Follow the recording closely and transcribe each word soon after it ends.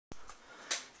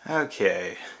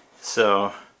Okay,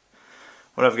 so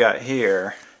what I've got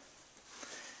here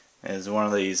is one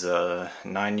of these 9U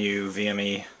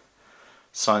VME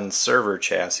Sun server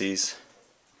chassis,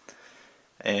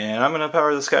 and I'm going to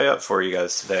power this guy up for you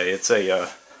guys today. It's a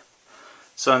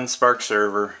Sun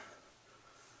Sparcserver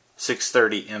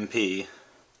 630 MP.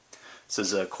 This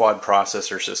is a quad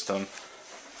processor system.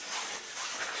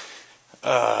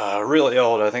 Really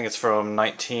old. I think it's from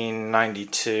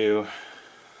 1992.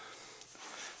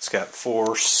 It's got 4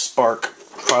 SPARC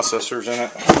processors in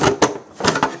it.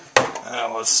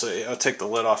 Let's see. I'll take the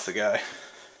lid off the guy.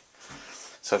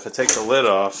 So if I take the lid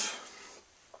off,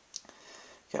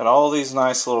 got all these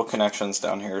nice little connections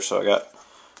down here. So I got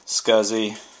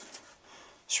SCSI,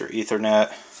 it's your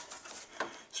Ethernet.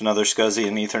 There's another SCSI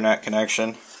and Ethernet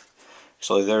connection.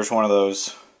 Actually, there's one of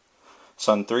those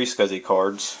Sun 3 SCSI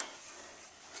cards.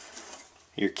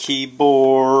 Your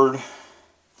keyboard.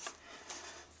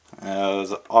 There's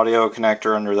an audio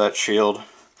connector under that shield.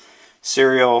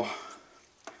 Serial.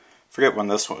 Forget when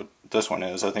this one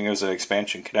is. I think it was an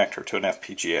expansion connector to an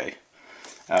FPGA.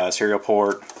 Serial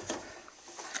port.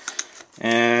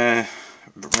 And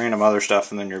random other stuff,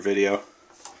 and then your video.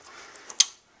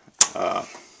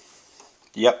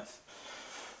 Yep.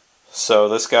 So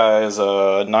this guy is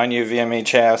a 9U VME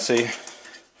chassis.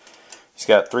 He's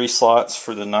got 3 slots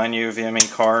for the 9U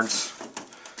VME cards.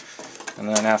 And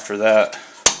then after that,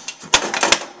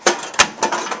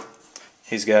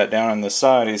 he's got down on the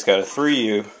side, he's got a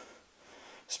 3U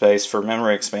space for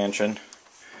memory expansion,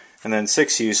 and then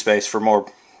 6U space for more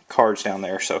cards down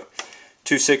there. So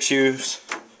 2 6Us,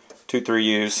 2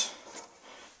 3Us,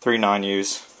 3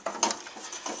 9Us,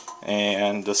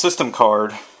 and the system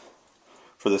card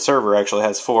for the server actually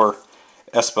has 4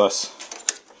 SBus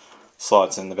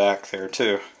slots in the back there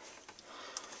too.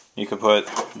 You can put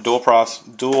dual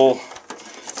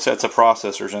sets of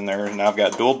processors in there, and I've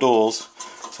got dual duals,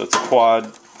 so it's a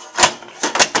quad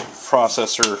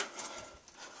processor.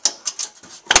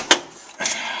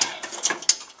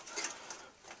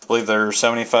 I believe they're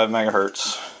 75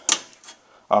 megahertz.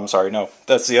 I'm sorry, no,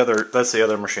 that's the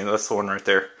other machine. That's the one right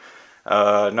there.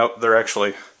 Nope, they're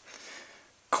actually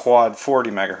quad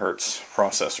 40 megahertz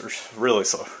processors. Really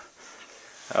slow,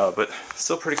 but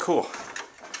still pretty cool.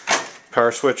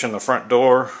 Power switch in the front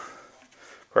door.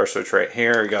 Power switch right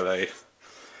here. You got a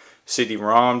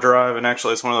CD-ROM drive, and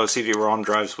actually it's one of those CD-ROM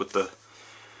drives with the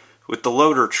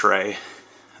loader tray.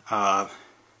 Yeah,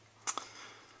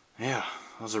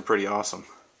 those are pretty awesome.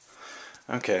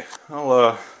 Okay,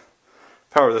 I'll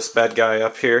power this bad guy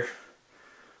up here.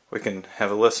 We can have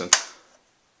a listen.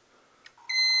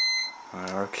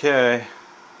 Okay,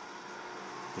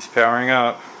 he's powering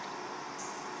up.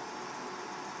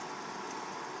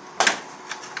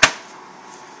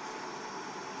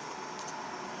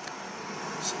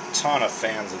 There's a ton of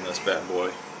fans in this bad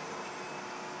boy.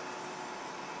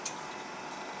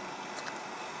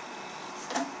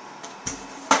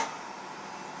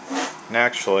 And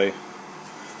actually,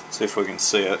 let's see if we can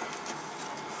see it.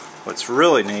 What's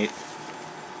really neat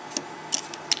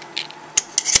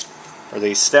are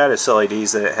these status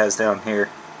LEDs that it has down here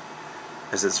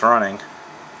as it's running. It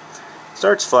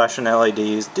starts flashing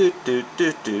LEDs, doot doot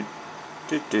doot doot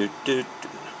doot doot doot,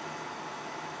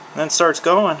 and then starts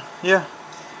going. Yeah.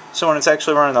 So when it's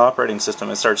actually running the operating system,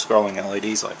 it starts scrolling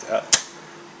LEDs like that.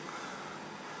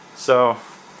 So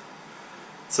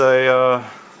it's a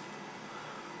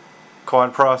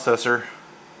quad processor,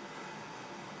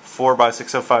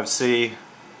 4x605C,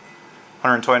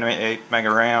 128 mega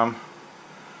RAM.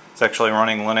 It's actually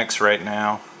running Linux right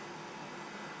now,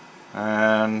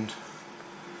 and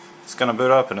it's going to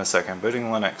boot up in a second. Booting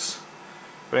Linux.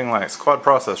 Quad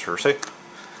processor. See?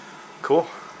 Cool.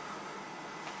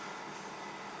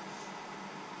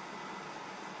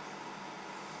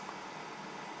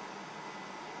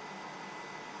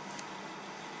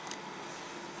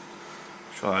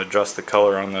 So I'll adjust the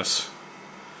color on this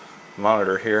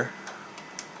monitor here.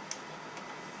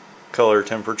 Color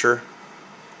temperature.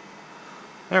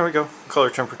 There we go. Color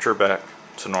temperature back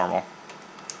to normal.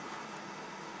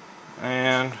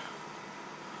 And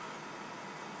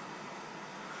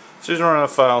so he's running a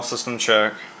file system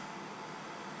check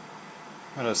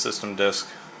and a system disk.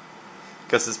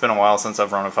 Guess it's been a while since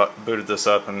I've booted this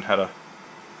up and had a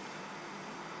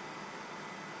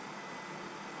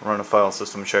run a file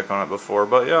system check on it before,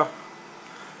 but yeah,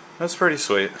 that's pretty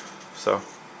sweet. So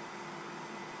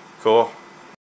cool.